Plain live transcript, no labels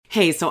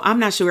Hey, so I'm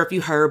not sure if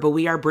you heard, but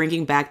we are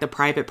bringing back the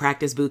private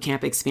practice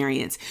bootcamp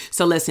experience.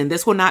 So listen,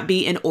 this will not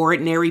be an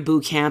ordinary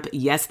bootcamp.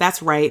 Yes,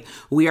 that's right.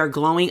 We are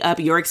glowing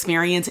up your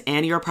experience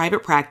and your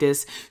private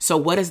practice. So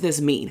what does this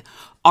mean?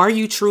 Are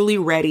you truly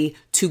ready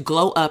to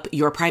glow up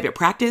your private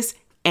practice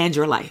and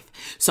your life?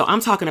 So I'm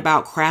talking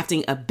about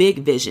crafting a big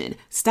vision.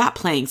 Stop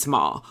playing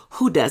small.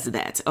 Who does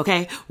that?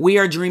 Okay. We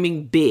are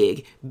dreaming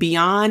big.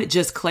 Beyond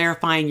just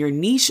clarifying your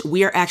niche,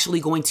 we are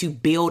actually going to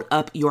build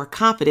up your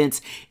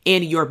confidence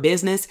in your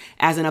business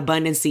as an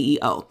abundant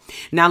CEO.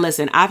 Now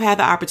listen, I've had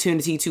the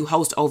opportunity to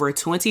host over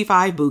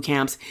 25 boot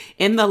camps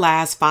in the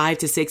last 5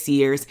 to 6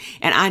 years,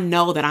 and I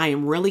know that I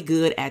am really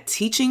good at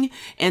teaching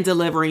and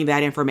delivering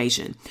that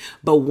information.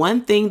 But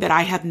one thing that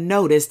I have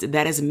noticed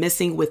that is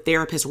missing with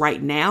therapists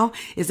right now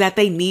is that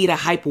they need a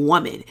hype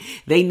woman.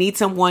 They need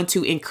someone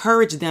to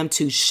encourage them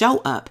to show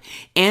up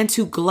and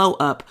to glow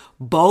up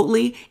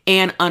boldly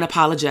and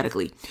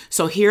unapologetically.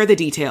 So here are the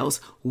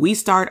details. We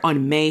start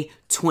on May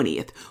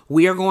 20th.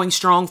 We are going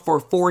strong for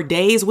 4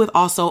 days with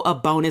also a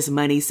bonus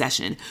money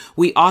session.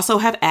 We also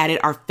have added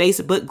our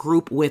Facebook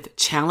group with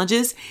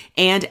challenges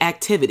and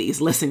activities.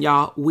 Listen,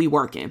 y'all, we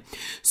working.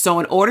 So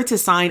in order to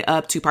sign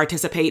up to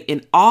participate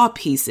in all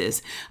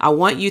pieces, I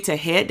want you to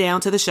head down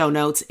to the show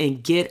notes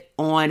and get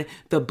on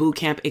the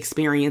bootcamp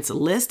experience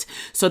list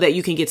so that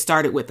you can get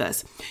started with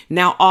us.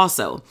 Now,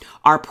 also,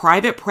 our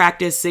private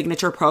practice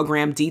signature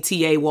program,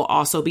 DTA, will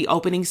also be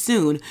opening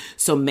soon.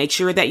 So make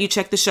sure that you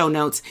check the show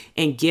notes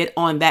and get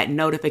on that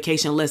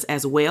notification list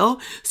as well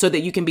so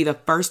that you can be the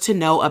first to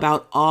know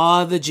about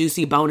all the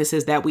juicy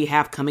bonuses that we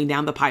have coming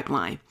down the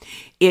pipeline.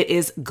 It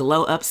is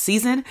glow up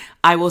season.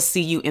 I will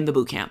see you in the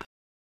bootcamp.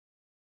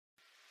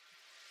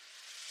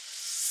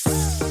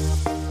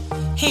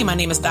 Hey, my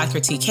name is Dr.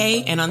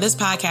 TK, and on this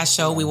podcast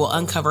show, we will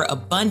uncover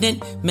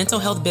abundant mental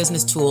health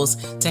business tools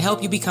to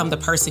help you become the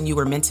person you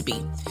were meant to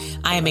be.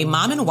 I am a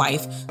mom and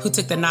wife who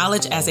took the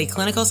knowledge as a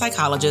clinical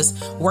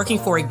psychologist, working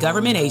for a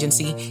government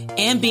agency,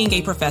 and being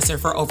a professor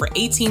for over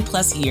 18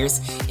 plus years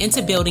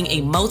into building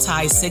a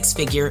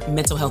multi-six-figure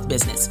mental health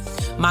business.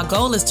 My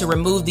goal is to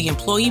remove the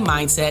employee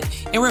mindset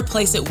and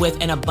replace it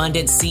with an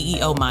abundant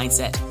CEO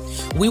mindset.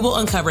 We will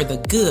uncover the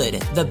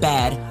good, the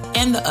bad,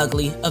 and the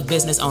ugly of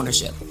business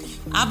ownership.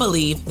 I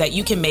believe that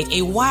you can make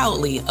a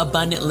wildly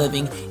abundant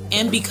living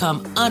and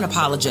become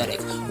unapologetic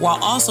while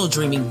also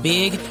dreaming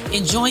big,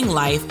 enjoying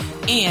life,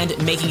 and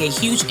making a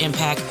huge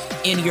impact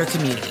in your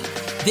community.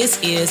 This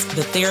is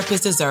the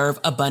Therapists Deserve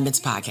Abundance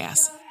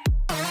podcast.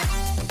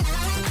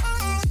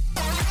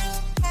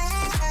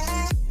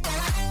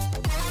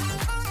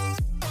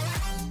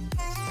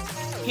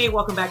 Hey,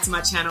 welcome back to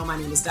my channel. My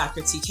name is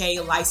Dr.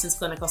 TK, licensed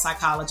clinical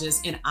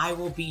psychologist, and I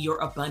will be your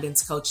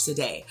abundance coach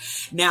today.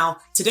 Now,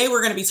 today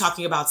we're going to be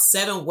talking about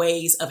 7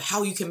 ways of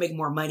how you can make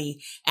more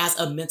money as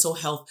a mental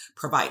health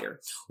provider.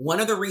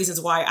 One of the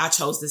reasons why I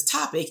chose this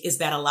topic is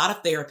that a lot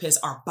of therapists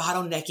are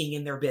bottlenecking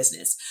in their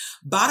business.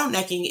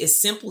 Bottlenecking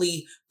is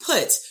simply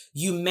put,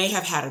 you may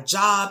have had a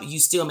job, you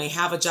still may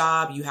have a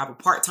job, you have a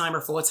part-time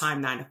or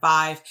full-time 9 to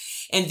 5,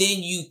 and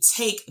then you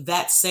take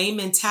that same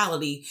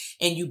mentality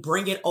and you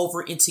bring it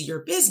over into your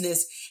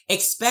business,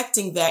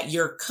 expecting that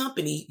your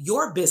company,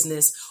 your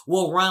business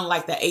will run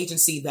like the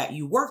agency that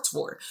you worked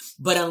for.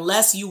 But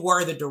unless you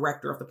were the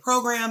director of the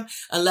program,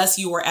 unless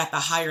you were at the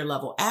higher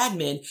level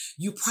admin,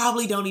 you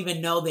probably don't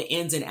even know the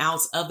ins and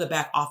outs of the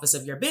back office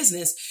of your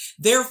business.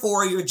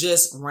 Therefore, you're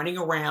just running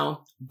around,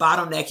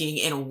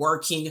 bottlenecking and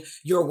working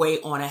your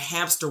way on a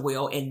hamster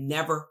wheel and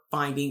never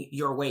finding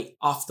your way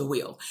off the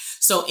wheel.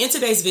 So in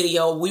today's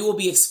video, we will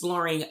be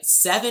exploring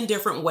 7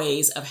 different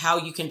ways of how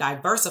you can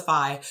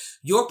diversify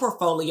your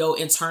portfolio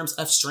in terms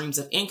of streams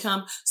of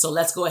income. So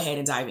let's go ahead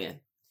and dive in.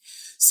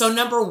 So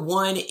number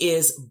 1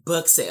 is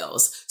book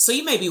sales. So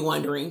you may be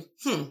wondering,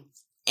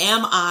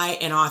 am I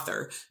an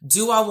author?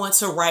 Do I want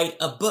to write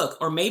a book?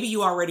 Or maybe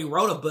you already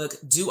wrote a book.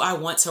 Do I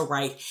want to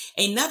write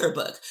another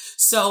book?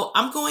 So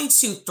I'm going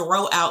to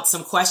throw out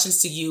some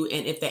questions to you.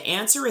 And if the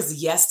answer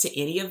is yes to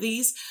any of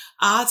these,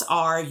 odds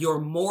are you're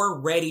more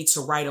ready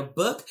to write a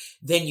book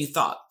than you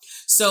thought.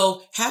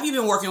 So have you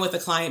been working with a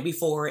client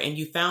before and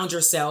you found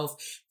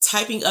yourself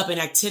typing up an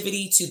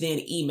activity to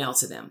then email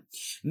to them?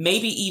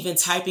 Maybe even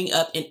typing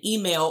up an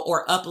email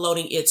or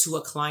uploading it to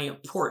a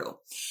client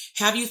portal.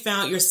 Have you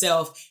found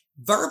yourself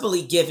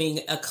verbally giving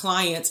a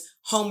client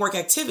homework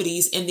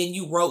activities and then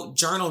you wrote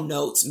journal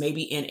notes,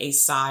 maybe in a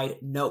side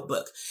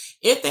notebook?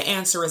 If the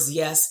answer is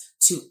yes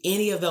to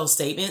any of those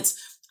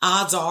statements,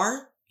 odds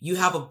are you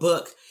have a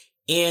book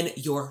in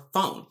your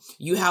phone.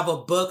 You have a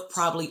book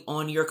probably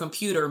on your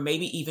computer,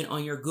 maybe even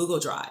on your Google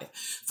Drive.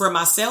 For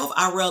myself,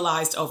 I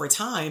realized over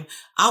time,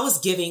 I was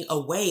giving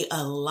away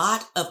a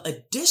lot of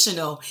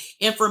additional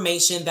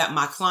information that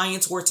my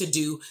clients were to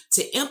do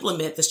to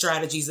implement the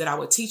strategies that I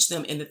would teach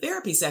them in the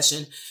therapy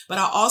session. But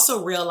I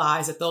also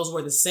realized that those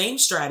were the same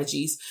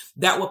strategies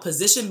that would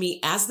position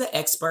me as the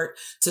expert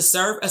to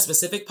serve a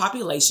specific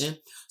population,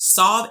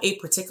 solve a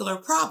particular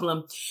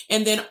problem,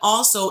 and then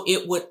also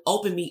it would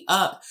open me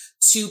up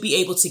to be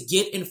able to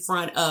get in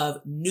front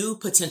of new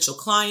potential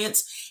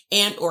clients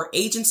and or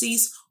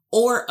agencies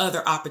or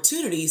other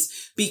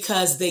opportunities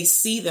because they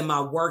see that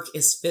my work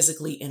is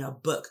physically in a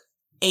book.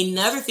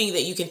 Another thing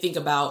that you can think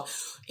about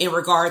in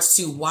regards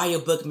to why a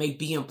book may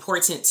be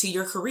important to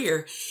your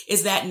career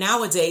is that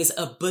nowadays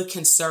a book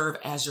can serve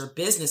as your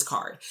business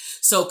card.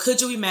 So could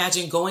you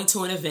imagine going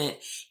to an event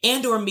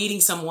and or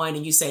meeting someone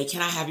and you say,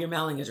 can I have your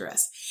mailing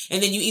address?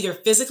 And then you either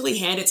physically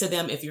hand it to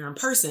them if you're in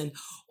person,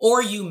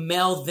 or you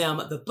mail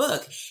them the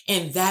book.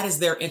 And that is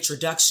their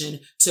introduction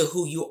to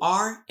who you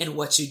are and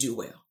what you do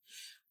well.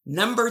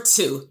 Number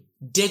 2,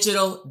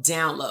 digital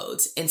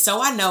downloads. And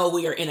so I know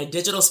we are in a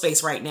digital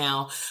space right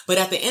now, but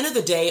at the end of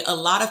the day, a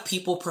lot of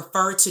people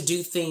prefer to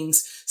do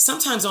things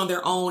sometimes on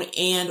their own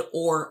and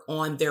or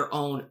on their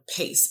own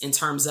pace in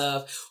terms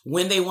of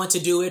when they want to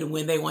do it,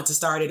 when they want to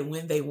start it, and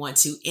when they want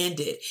to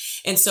end it.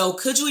 And so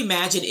could you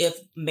imagine if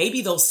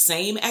maybe those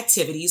same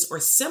activities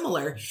or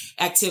similar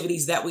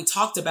activities that we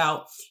talked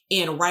about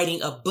in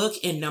writing a book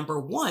in number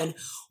 1,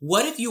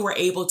 what if you were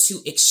able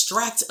to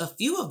extract a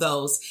few of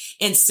those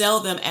and sell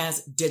them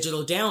as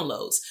digital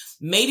downloads?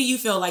 Maybe you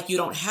feel like you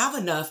don't have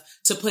enough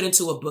to put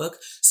into a book,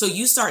 so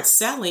you start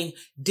selling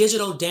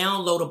digital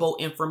downloadable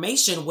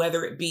information,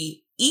 whether it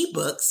be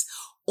ebooks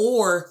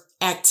or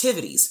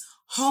activities,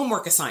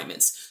 homework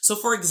assignments. So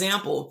for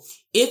example,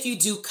 if you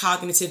do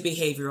cognitive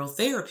behavioral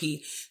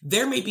therapy,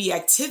 there may be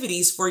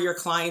activities for your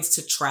clients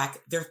to track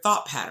their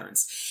thought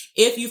patterns.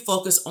 If you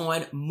focus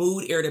on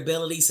mood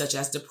irritability, such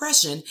as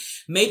depression,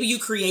 maybe you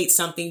create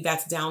something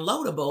that's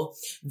downloadable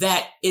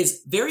that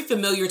is very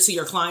familiar to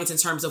your clients in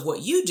terms of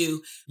what you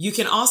do. You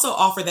can also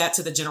offer that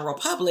to the general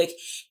public,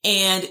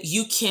 and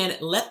you can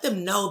let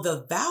them know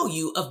the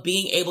value of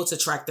being able to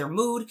track their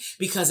mood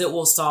because it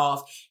will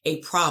solve a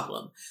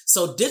problem.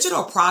 So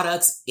digital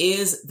products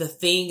is the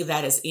thing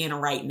that is in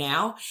right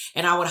now.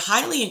 And I would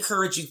highly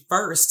encourage you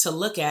first to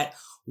look at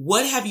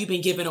what have you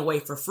been giving away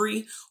for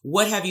free?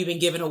 What have you been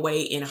giving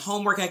away in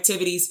homework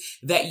activities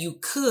that you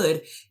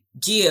could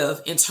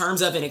give in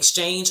terms of an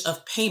exchange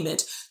of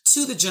payment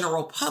to the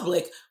general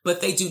public,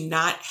 but they do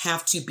not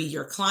have to be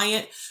your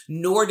client,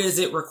 nor does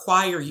it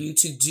require you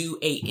to do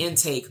an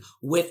intake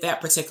with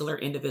that particular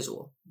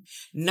individual.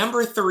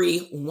 Number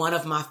 3, one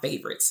of my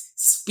favorites,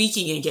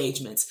 speaking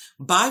engagements.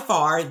 By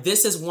far,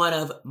 this is one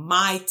of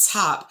my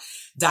top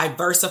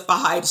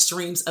diversified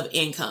streams of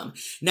income.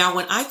 Now,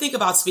 when I think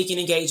about speaking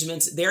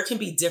engagements, there can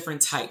be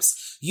different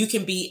types. You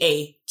can be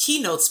a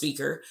keynote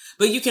speaker,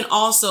 but you can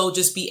also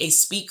just be a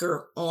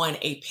speaker on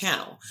a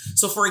panel.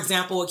 So for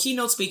example, a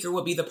keynote speaker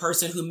would be the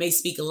person who may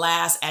speak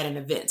last at an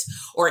event,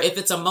 or if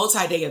it's a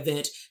multi-day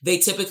event, they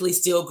typically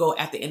still go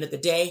at the end of the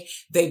day.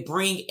 They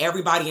bring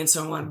everybody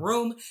into one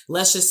room.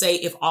 Let's just say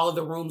if all of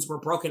the rooms were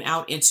broken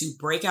out into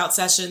breakout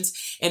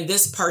sessions, and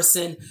this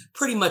person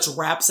pretty much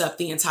wraps up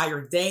the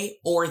entire day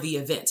or the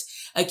event.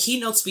 A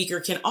keynote speaker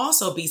can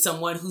also be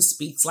someone who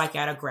speaks like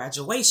at a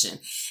graduation.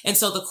 And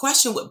so the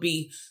question would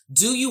be,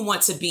 do you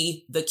want to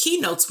be the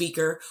keynote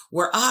speaker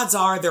where odds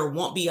are there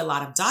won't be a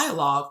lot of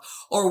dialogue,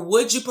 or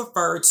would you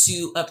prefer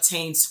to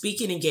obtain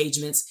speaking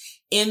engagements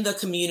in the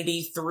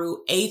community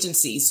through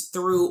agencies,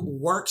 through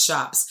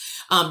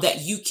workshops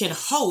that you can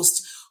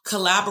host,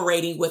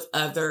 collaborating with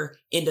other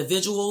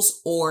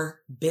individuals or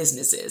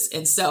businesses?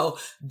 And so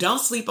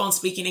don't sleep on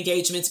speaking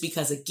engagements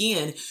because,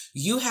 again,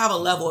 you have a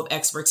level of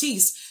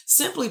expertise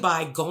simply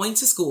by going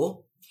to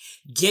school,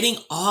 getting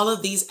all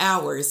of these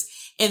hours,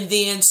 and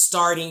then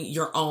starting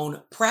your own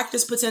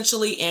practice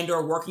potentially and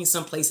or working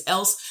someplace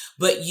else.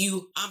 But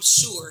you, I'm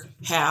sure,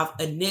 have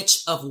a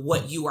niche of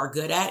what you are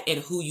good at and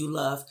who you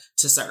love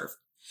to serve.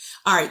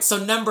 All right.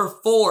 So number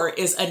 4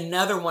 is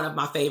another one of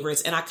my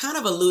favorites. And I kind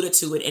of alluded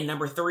to it in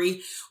number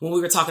 3 when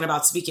we were talking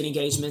about speaking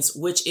engagements,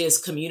 which is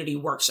community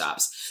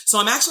workshops. So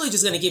I'm actually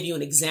just going to give you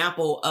an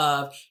example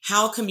of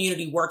how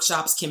community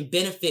workshops can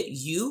benefit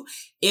you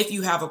if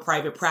you have a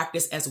private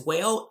practice as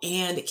well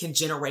and can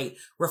generate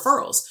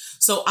referrals.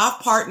 So I've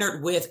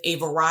partnered with a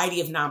variety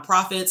of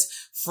nonprofits,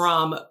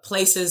 from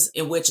places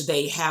in which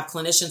they have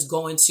clinicians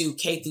going to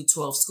K through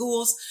 12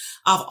 schools.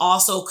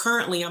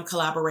 I'm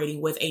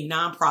collaborating with a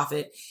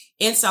nonprofit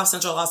in South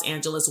Central Los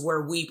Angeles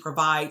where we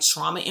provide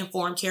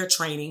trauma-informed care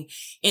training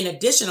and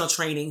additional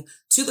training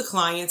to the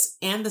clients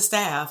and the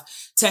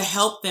staff to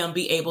help them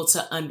be able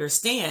to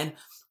understand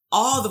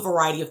all the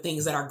variety of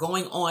things that are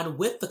going on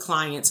with the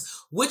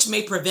clients, which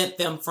may prevent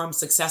them from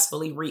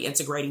successfully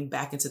reintegrating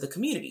back into the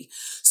community.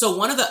 So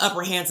one of the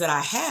upper hands that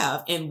I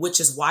have, and which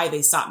is why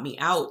they sought me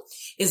out,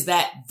 is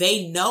that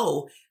they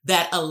know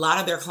that a lot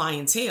of their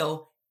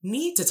clientele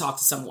need to talk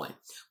to someone,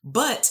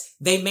 but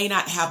they may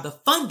not have the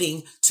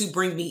funding to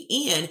bring me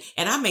in,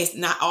 and I may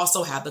not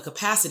also have the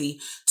capacity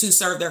to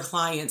serve their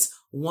clients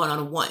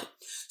one-on-one.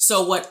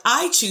 So what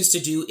I choose to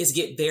do is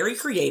get very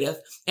creative,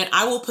 and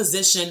I will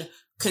position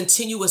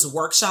continuous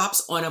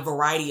workshops on a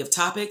variety of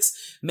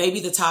topics. Maybe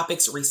the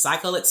topics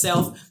recycle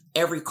itself.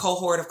 every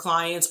cohort of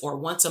clients, or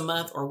once a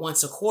month or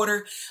once a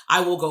quarter,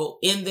 I will go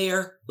in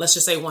there, let's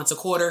just say once a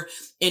quarter,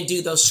 and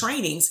do those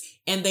trainings,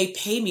 and they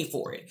pay me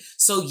for it.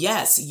 So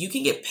yes, you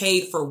can get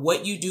paid for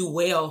what you do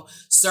well,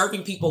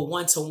 serving people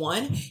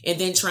one-to-one, and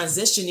then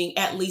transitioning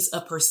at least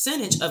a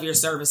percentage of your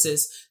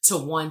services to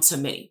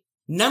one-to-many.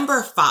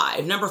 Number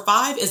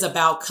five is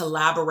about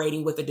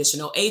collaborating with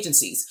additional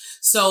agencies.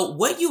 So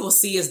what you will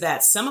see is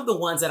that some of the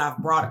ones that I've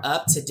brought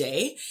up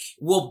today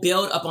will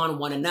build upon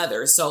one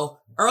another. So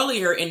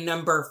earlier in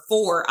number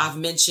 4, I've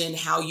mentioned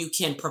how you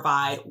can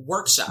provide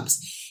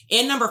workshops.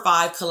 In number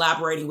 5,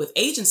 collaborating with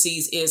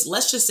agencies is,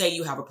 let's just say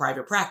you have a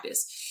private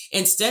practice.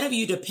 Instead of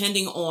you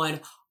depending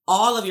on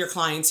all of your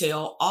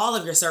clientele, all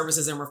of your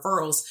services and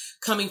referrals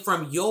coming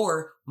from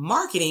your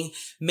marketing,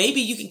 maybe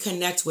you can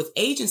connect with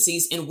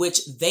agencies in which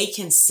they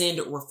can send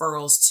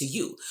referrals to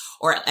you.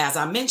 Or as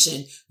I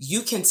mentioned,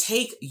 you can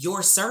take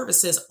your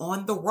services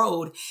on the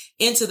road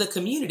into the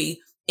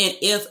community. And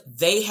if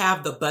they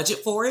have the budget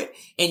for it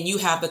and you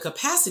have the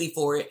capacity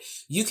for it,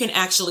 you can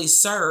actually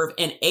serve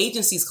an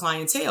agency's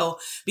clientele,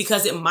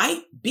 because it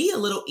might be a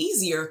little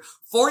easier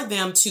for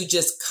them to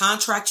just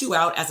contract you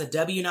out as a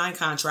W-9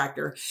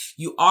 contractor.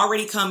 You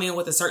already come in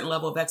with a certain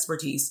level of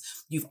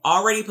expertise. You've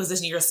already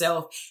positioned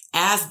yourself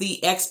as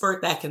the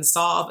expert that can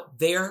solve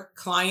their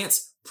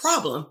client's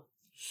problem.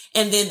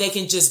 And then they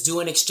can just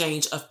do an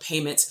exchange of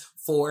payments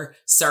for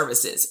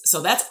services.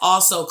 So that's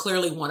also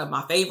clearly one of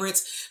my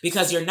favorites,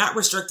 because you're not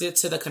restricted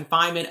to the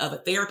confinement of a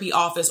therapy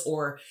office,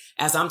 or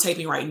as I'm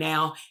taping right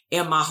now,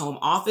 in my home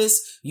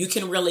office. You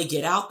can really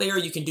get out there.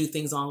 You can do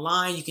things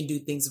online. You can do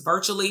things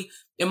virtually.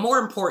 And more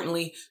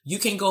importantly, you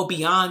can go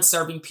beyond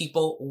serving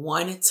people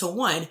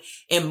one-to-one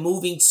and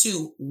moving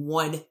to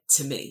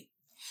one-to-many.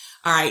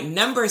 All right.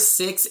 Number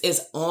 6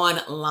 is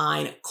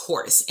online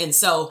course. And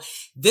so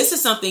this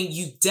is something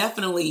you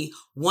definitely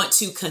want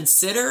to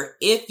consider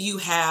if you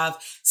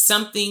have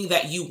something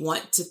that you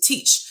want to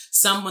teach,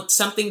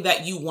 something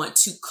that you want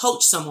to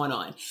coach someone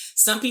on.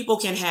 Some people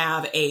can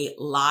have a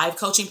live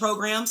coaching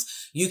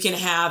programs. You can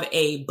have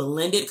a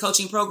blended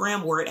coaching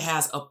program where it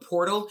has a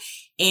portal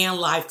and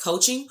live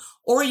coaching,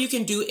 or you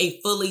can do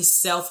a fully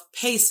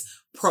self-paced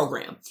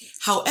program.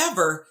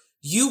 However,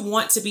 you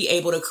want to be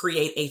able to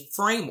create a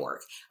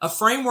framework. A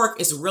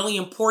framework is really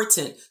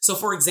important. So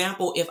for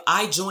example, if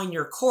I join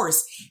your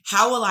course,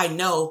 how will I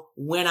know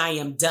when I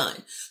am done?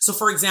 So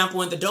for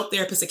example, in the Dope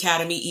Therapist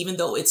Academy, even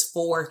though it's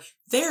for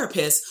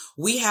therapists,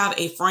 we have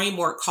a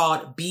framework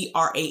called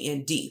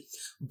BRAND,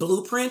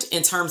 Blueprint,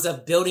 in terms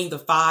of building the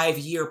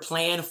 5-year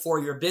plan for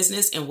your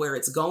business and where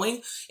it's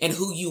going and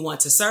who you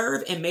want to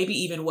serve, and maybe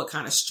even what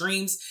kind of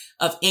streams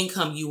of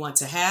income you want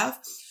to have.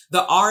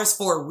 The R is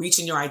for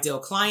reaching your ideal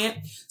client.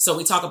 So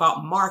we talk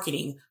about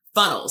marketing,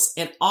 funnels,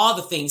 and all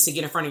the things to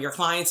get in front of your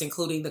clients,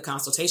 including the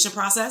consultation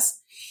process.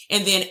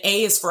 And then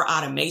A is for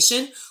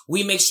automation.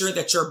 We make sure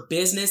that your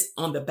business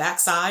on the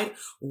backside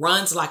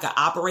runs like an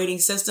operating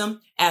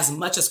system as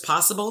much as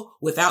possible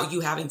without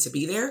you having to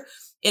be there.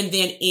 And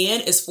then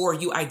N is for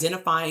you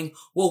identifying,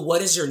 well,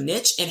 what is your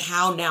niche and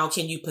how now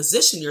can you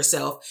position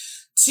yourself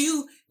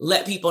to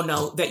let people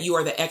know that you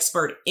are the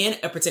expert in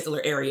a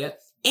particular area,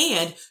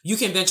 and you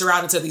can venture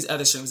out into these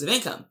other streams of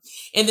income.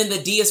 And then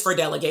the D is for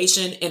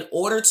delegation. In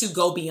order to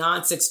go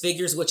beyond 6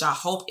 figures, which I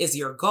hope is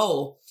your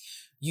goal,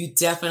 you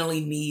definitely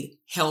need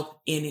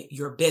help in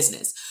your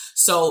business.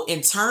 So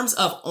in terms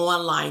of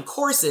online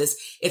courses,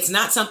 it's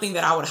not something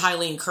that I would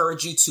highly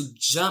encourage you to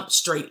jump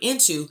straight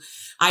into.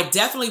 I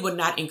definitely would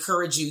not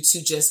encourage you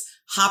to just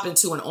hop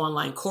into an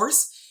online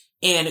course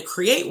and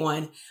create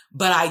one.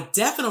 But I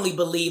definitely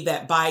believe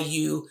that by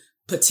you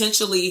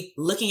potentially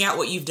looking at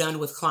what you've done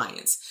with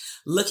clients,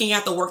 looking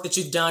at the work that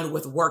you've done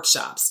with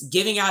workshops,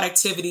 giving out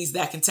activities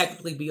that can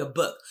technically be a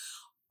book,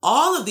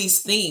 all of these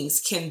things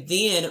can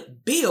then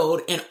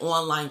build an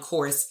online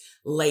course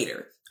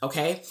later.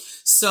 Okay.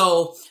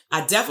 So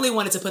I definitely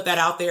wanted to put that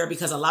out there,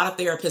 because a lot of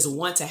therapists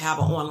want to have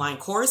an online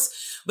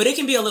course, but it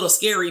can be a little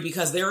scary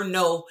because there are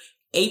no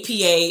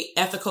APA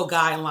ethical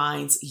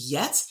guidelines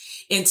yet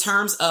in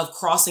terms of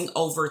crossing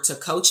over to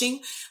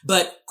coaching.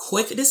 But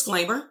quick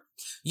disclaimer,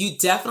 you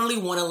definitely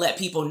want to let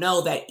people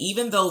know that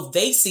even though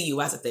they see you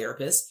as a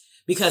therapist,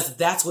 because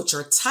that's what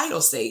your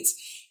title states,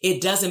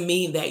 it doesn't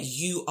mean that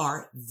you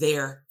are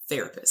their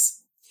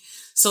therapist.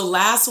 So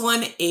last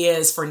one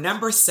is for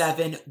number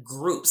 7,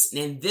 groups.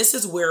 And this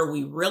is where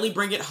we really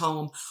bring it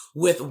home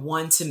with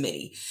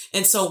one-to-many.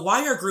 And so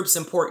why are groups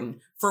important?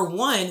 For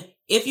one,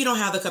 if you don't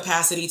have the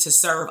capacity to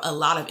serve a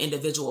lot of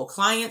individual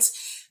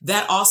clients,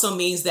 that also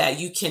means that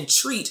you can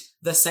treat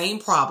the same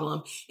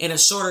problem in a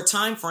shorter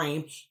time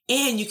frame,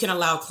 and you can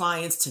allow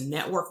clients to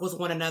network with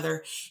one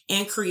another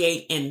and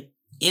create an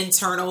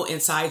internal,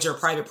 inside your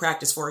private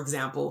practice, for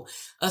example,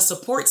 a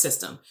support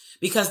system,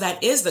 because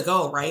that is the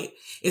goal, right?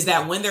 Is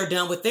that when they're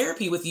done with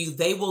therapy with you,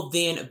 they will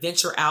then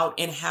venture out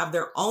and have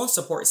their own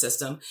support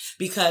system,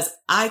 because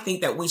I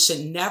think that we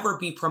should never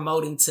be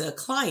promoting to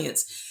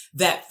clients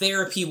that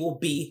therapy will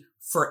be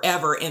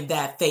forever and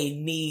that they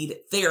need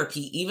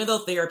therapy, even though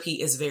therapy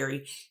is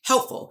very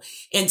helpful.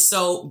 And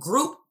so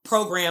group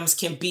programs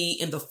can be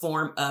in the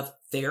form of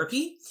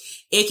therapy.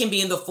 It can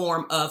be in the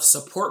form of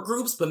support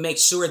groups, but make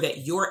sure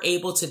that you're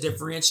able to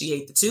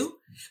differentiate the two,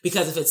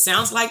 because if it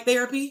sounds like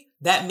therapy,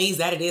 that means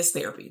that it is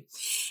therapy.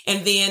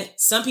 And then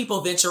some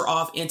people venture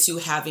off into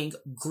having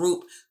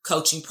group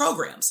coaching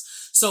programs.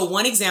 So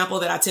one example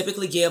that I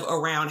typically give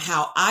around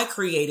how I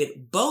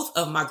created both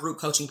of my group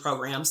coaching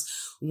programs,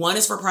 one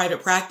is for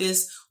private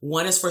practice,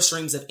 one is for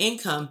streams of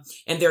income,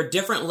 and there are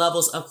different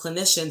levels of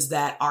clinicians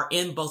that are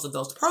in both of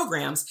those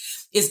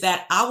programs, is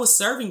that I was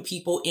serving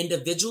people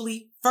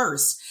individually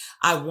first.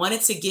 I wanted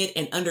to get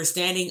an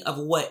understanding of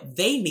what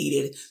they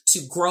needed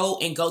to grow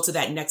and go to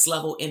that next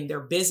level in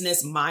their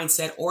business,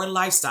 mindset, or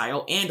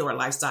lifestyle.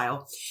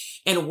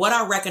 And what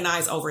I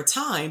recognized over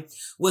time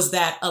was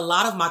that a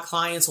lot of my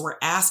clients were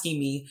asking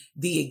me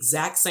the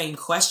exact same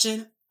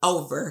question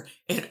over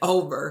and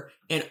over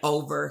and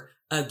over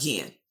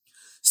again.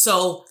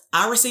 So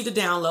I received a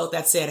download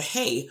that said,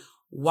 hey,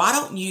 why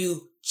don't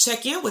you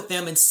check in with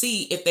them and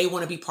see if they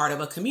want to be part of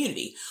a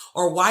community?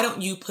 Or why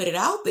don't you put it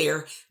out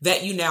there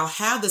that you now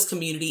have this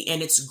community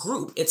and it's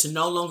group? It's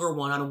no longer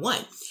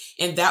one-on-one.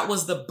 And that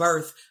was the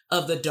birth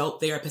of the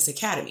Dope Therapist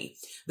Academy.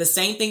 The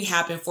same thing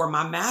happened for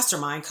my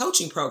mastermind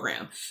coaching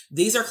program.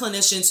 These are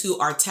clinicians who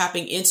are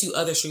tapping into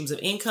other streams of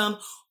income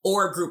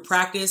or group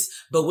practice,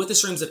 but with the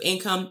streams of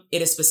income,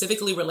 it is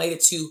specifically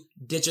related to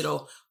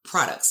digital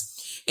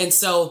products. And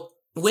so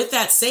with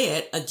that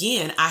said,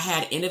 again, I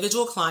had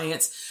individual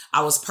clients.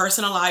 I was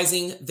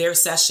personalizing their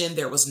session.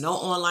 There was no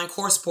online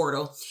course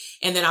portal.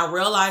 And then I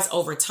realized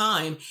over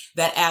time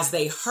that as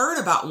they heard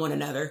about one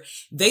another,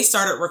 they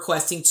started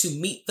requesting to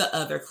meet the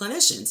other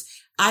clinicians.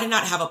 I did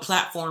not have a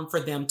platform for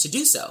them to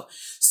do so.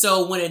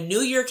 So when a new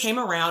year came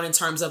around in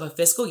terms of a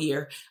fiscal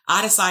year,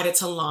 I decided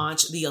to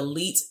launch the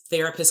Elite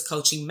Therapist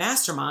Coaching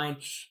Mastermind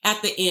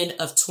at the end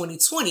of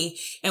 2020.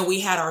 And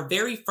we had our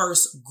very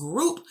first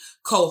group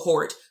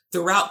cohort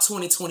throughout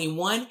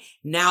 2021,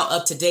 now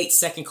up to date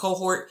second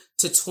cohort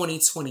to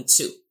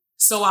 2022.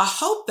 So I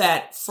hope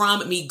that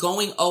from me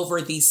going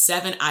over these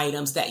 7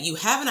 items that you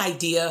have an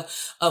idea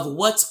of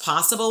what's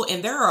possible.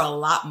 And there are a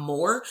lot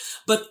more.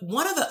 But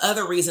one of the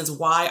other reasons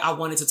why I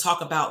wanted to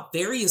talk about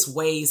various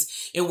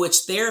ways in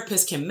which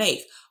therapists can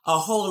make a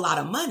whole lot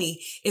of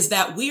money is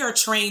that we are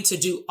trained to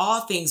do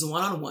all things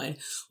one-on-one.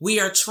 We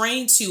are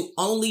trained to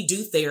only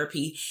do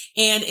therapy.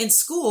 And in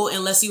school,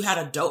 unless you had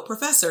a dope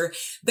professor,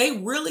 they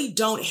really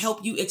don't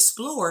help you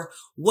explore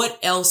what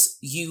else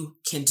you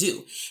can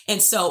do.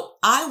 And so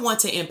I want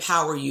to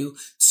empower you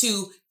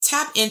to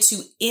tap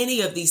into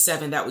any of these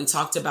 7 that we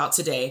talked about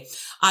today.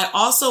 I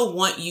also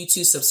want you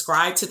to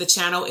subscribe to the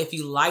channel if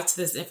you liked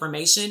this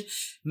information.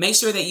 Make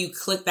sure that you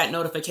click that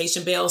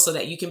notification bell so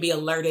that you can be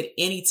alerted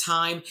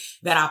anytime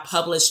that I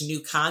publish new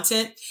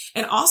content.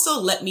 And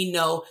also let me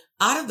know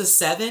out of the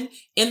 7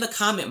 in the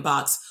comment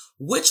box,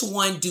 which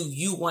one do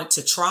you want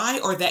to try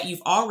or that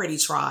you've already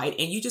tried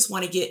and you just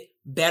want to get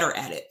better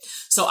at it.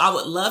 So I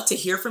would love to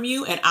hear from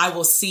you and I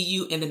will see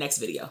you in the next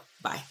video.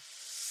 Bye.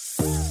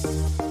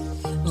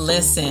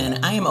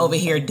 Listen, I am over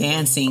here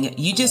dancing.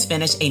 You just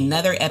finished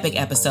another epic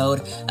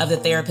episode of the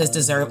Therapists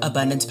Deserve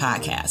Abundance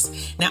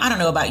podcast. Now, I don't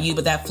know about you,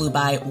 but that flew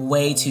by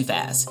way too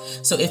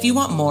fast. So if you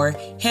want more,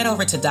 head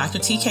over to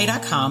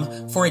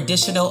drtk.com for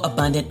additional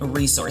abundant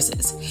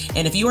resources.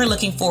 And if you are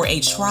looking for a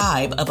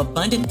tribe of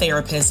abundant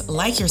therapists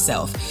like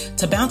yourself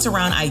to bounce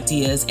around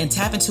ideas and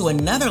tap into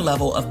another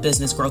level of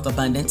business growth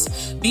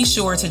abundance, be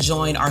sure to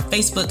join our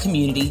Facebook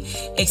community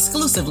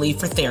exclusively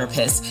for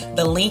therapists.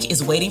 The link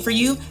is waiting for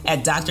you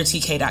at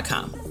drtk.com.